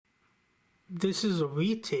This is a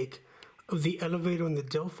retake of the elevator in the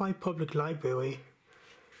Delphi Public Library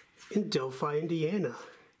in Delphi, Indiana.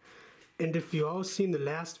 And if you all seen the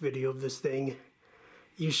last video of this thing,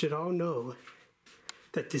 you should all know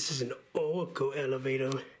that this is an Oracle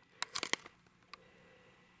elevator.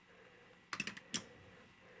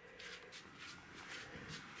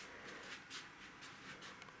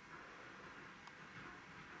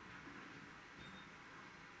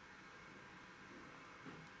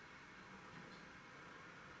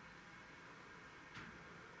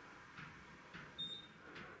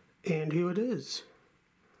 And here it is.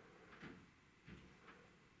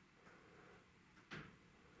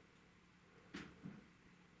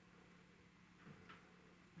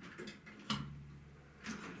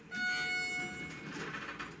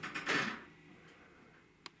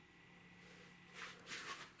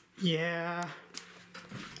 Yeah,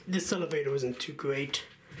 this elevator isn't too great.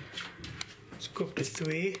 Let's go up to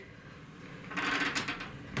 3.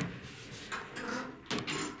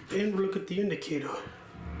 And we'll look at the indicator.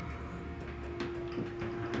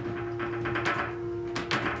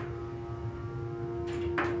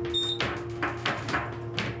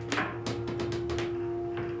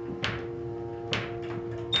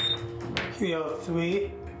 Here are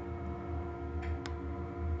 3.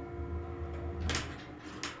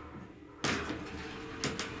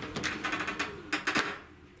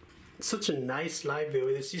 Such a nice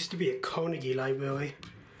library. This used to be a Carnegie library.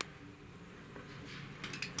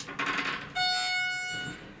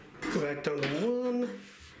 Go back down to 1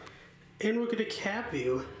 and look at the cab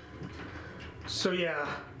view. So yeah,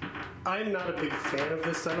 I'm not a big fan of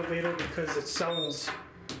this elevator because it sounds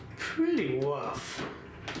pretty rough.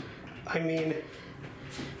 I mean,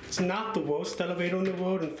 it's not the worst elevator in the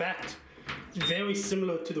world. In fact, it's very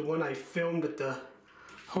similar to the one I filmed at the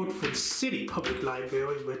Hartford City Public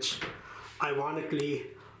Library, which ironically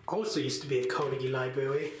also used to be a Carnegie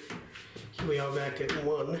library. Here we are back at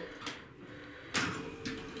 1.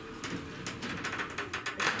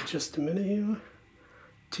 Just a minute here.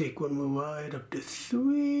 Take one more ride up to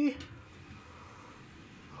 3.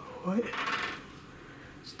 Alright.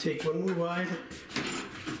 Let's take one more ride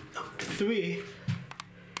up to 3.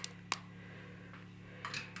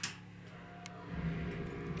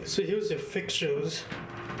 So here's the fixtures.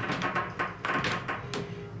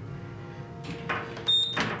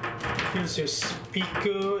 Here's your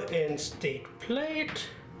speaker and state plate.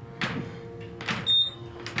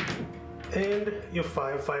 And your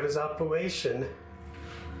firefighter's operation.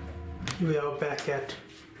 We are back at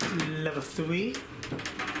level 3.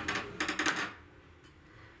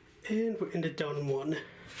 And we're in the down 1.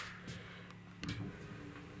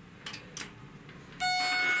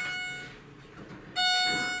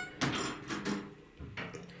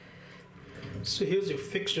 So here's your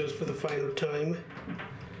fixtures for the final time.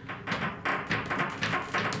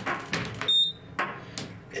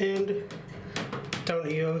 And down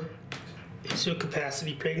here is your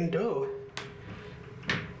capacity plate and door.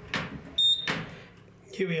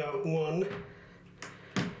 Here we are at 1.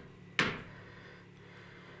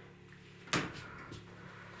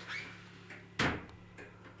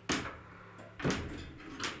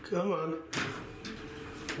 Come on.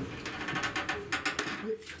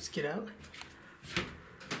 Wait, let's get out.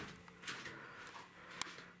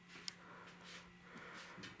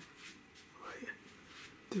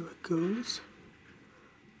 There it goes.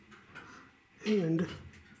 And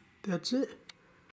that's it.